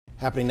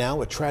Happening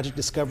now, a tragic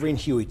discovery in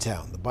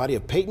Hueytown. The body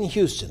of Paighton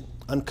Houston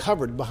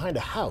uncovered behind a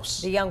house.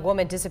 The young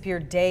woman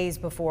disappeared days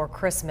before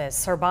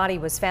Christmas. Her body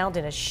was found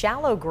in a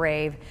shallow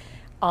grave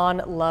on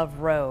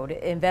Love Road.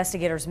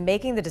 Investigators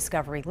making the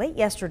discovery late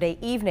yesterday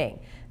evening.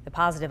 The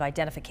positive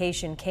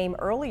identification came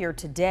earlier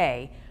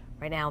today.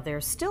 Right now,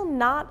 there's still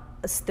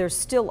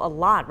a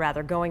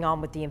lot going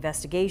on with the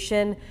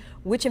investigation,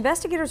 which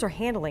investigators are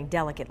handling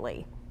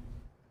delicately.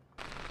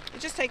 It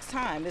just takes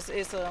time.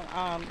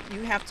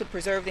 You have to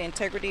preserve the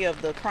integrity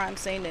of the crime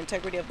scene, the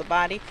integrity of the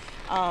body,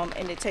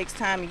 and it takes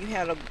time. You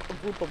have a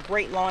group of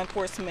great law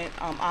enforcement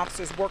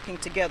officers working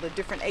together,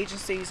 different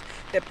agencies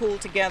that pull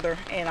together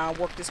and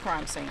work this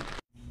crime scene.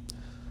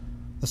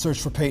 The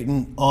search for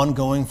Paighton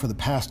ongoing for the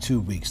past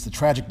 2 weeks. The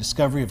tragic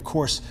discovery, of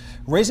course,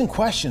 raising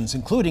questions,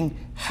 including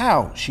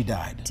how she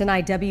died.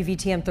 Tonight,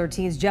 WVTM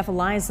 13's Jeff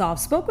Eliasoph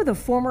spoke with a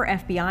former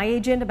FBI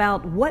agent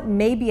about what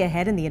may be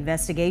ahead in the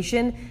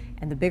investigation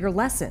and the bigger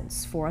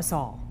lessons for us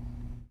all.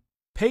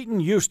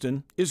 Paighton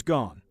Houston is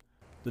gone.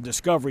 The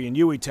discovery in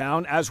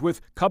Hueytown, as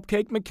with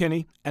Cupcake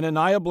McKinney and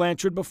Anaya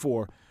Blanchard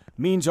before,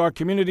 means our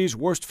community's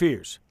worst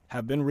fears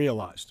have been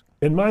realized.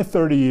 In my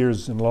 30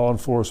 years in law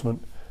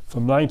enforcement,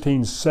 from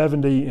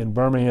 1970 in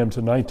Birmingham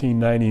to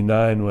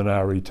 1999 when I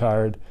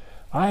retired,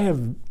 I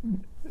have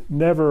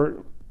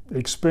never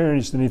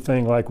experienced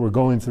anything like we're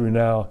going through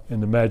now in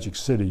the Magic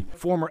City.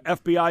 Former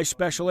FBI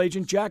Special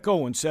Agent Jack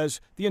Owens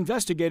says the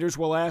investigators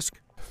will ask,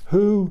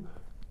 who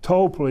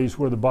told police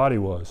where the body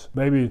was?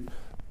 Maybe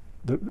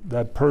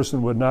that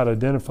person would not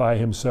identify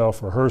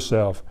himself or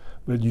herself,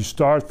 but you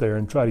start there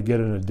and try to get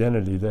an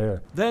identity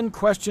there. Then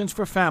questions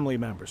for family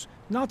members,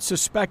 not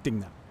suspecting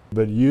them,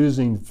 but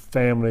using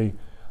family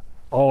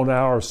on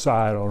our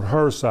side, on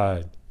her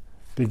side,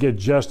 to get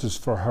justice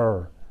for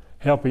her,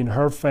 helping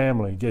her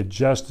family get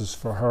justice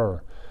for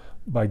her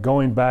by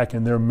going back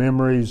in their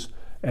memories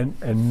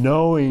and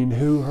knowing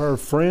who her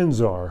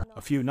friends are.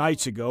 A few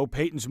nights ago,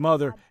 Paighton's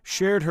mother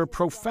shared her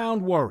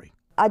profound worry.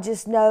 I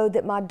just know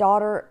that my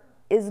daughter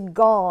is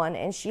gone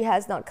and she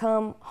has not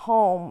come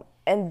home,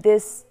 and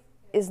this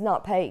is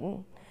not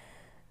Paighton.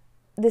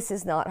 This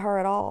is not her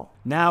at all.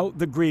 Now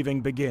the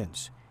grieving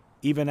begins,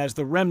 even as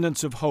the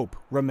remnants of hope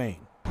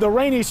remain. The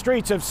rainy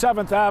streets of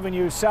 7th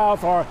Avenue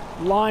South are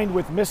lined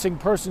with missing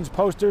persons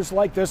posters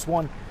like this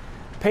one.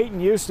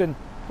 Paighton Houston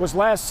was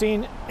last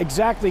seen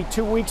exactly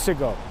 2 weeks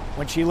ago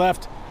when she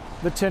left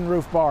the Tin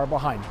Roof Bar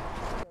behind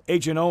her.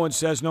 Agent Owens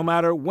says no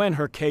matter when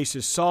her case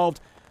is solved,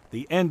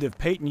 the end of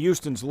Paighton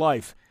Houston's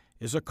life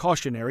is a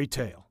cautionary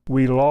tale.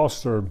 We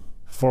lost her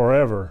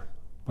forever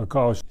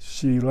because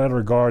she let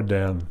her guard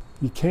down.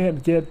 You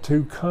can't get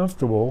too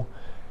comfortable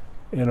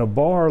in a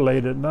bar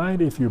late at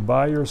night if you're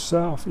by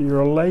yourself.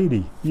 You're a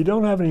lady. You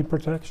don't have any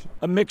protection.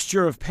 A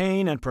mixture of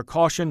pain and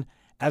precaution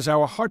as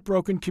our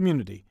heartbroken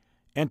community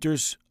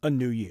enters a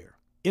new year.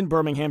 In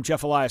Birmingham,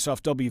 Jeff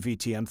Eliasoph,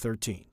 WVTM 13.